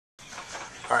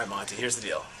All right, Monty, here's the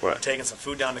deal. What? We're taking some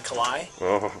food down to Kalae.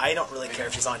 Oh. I don't really care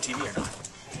if she's on TV or not.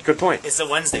 Good point. It's a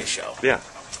Wednesday show. Yeah.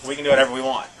 We can do whatever we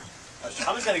want.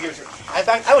 I'm just going to give it to her. In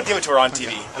fact, I would give it to her on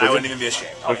TV, and I wouldn't even be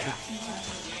ashamed. Okay.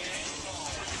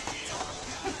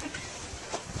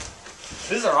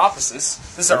 This is our offices.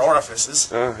 This is our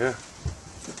orifices. Oh, yeah.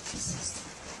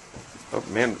 Oh,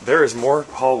 man, there is more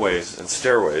hallways and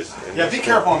stairways. Yeah, be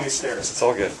careful on these stairs. It's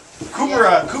all good.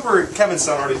 Cooper, Kevin's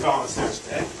son, already fell on the stairs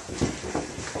today.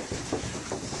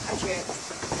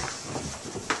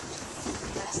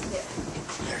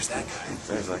 There's that guy.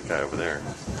 There's that guy over there.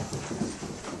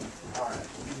 All right,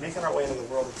 making our way into the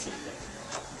world of TV.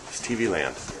 It's TV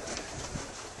land.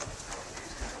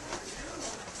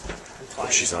 Oh,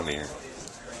 she's on the air.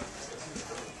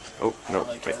 Oh, no,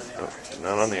 wait. Oh,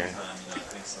 not on the air.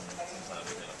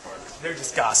 They're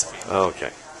just gossiping. Oh,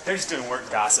 okay. They're just doing work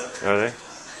gossip. Are they?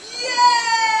 Yay!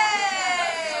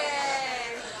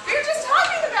 We were just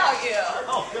talking about you.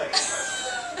 Oh, good.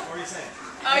 What were you saying?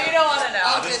 Oh, you don't want to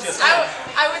know. This just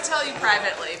I would tell you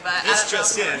privately, but This I don't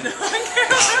just in. know.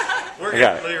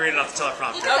 Let me read it off the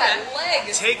teleprompter. Look at that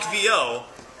leg. Take VO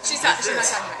She's not talking about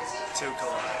to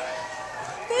Kalae.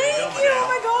 Thank you. Oh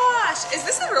my gosh. Is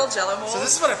this a real Jello mold? So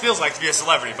this is what it feels like to be a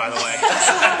celebrity, by the way.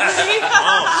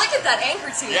 Look at that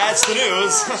anchor team. Yeah, it's the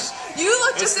news. You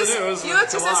look It's just the news you look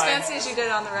with just as Kalae. fancy as you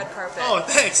did on the red carpet. Oh,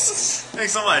 thanks.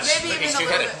 Thanks so much. Maybe even a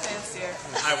little bit fancier.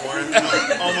 Hi, Warren.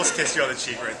 Almost kissed you on the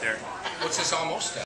cheek right there. What's this almost at?